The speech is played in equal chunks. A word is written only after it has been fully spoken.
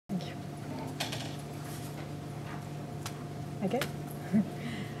Okay.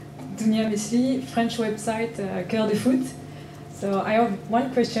 Dunia Messi, French website Coeurs de Foot. So I have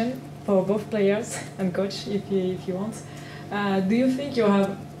one question for both players and coach, if you want. Do you think you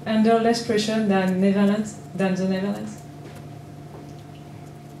have under less pressure than the Netherlands?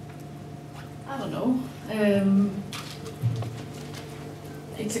 I don't know.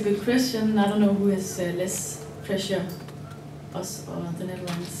 It's a good question. I don't know who has less pressure, us or the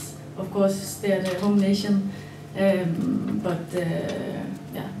Netherlands. Of course, they're the home nation, but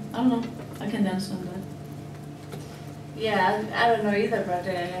yeah, I don't know. I can't answer on that. Yeah, I don't know either, but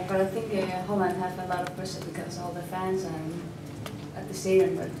I think Holland have a lot of pressure because all the fans are at the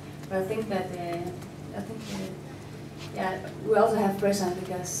stadium. But I think that yeah, we also have pressure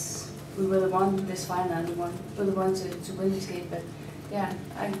because we really want this final and we really want to win this game. But yeah,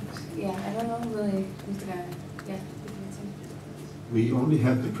 I don't know really. We only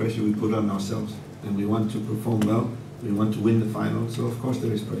have the pressure we put on ourselves, and we want to perform well. We want to win the final, so of course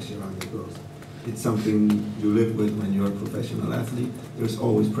there is pressure on the girls. It's something you live with when you're a professional athlete. There's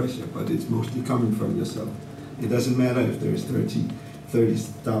always pressure, but it's mostly coming from yourself. It doesn't matter if there's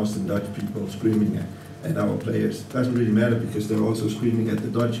 30,000 Dutch people screaming at our players. It doesn't really matter because they're also screaming at the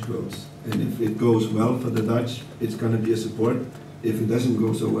Dutch girls. And if it goes well for the Dutch, it's going to be a support. If it doesn't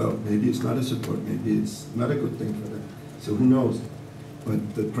go so well, maybe it's not a support. Maybe it's not a good thing for them. So who knows?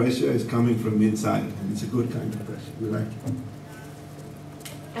 But the pressure is coming from inside, and it's a good kind of pressure. We like it.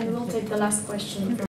 And we'll take the last question from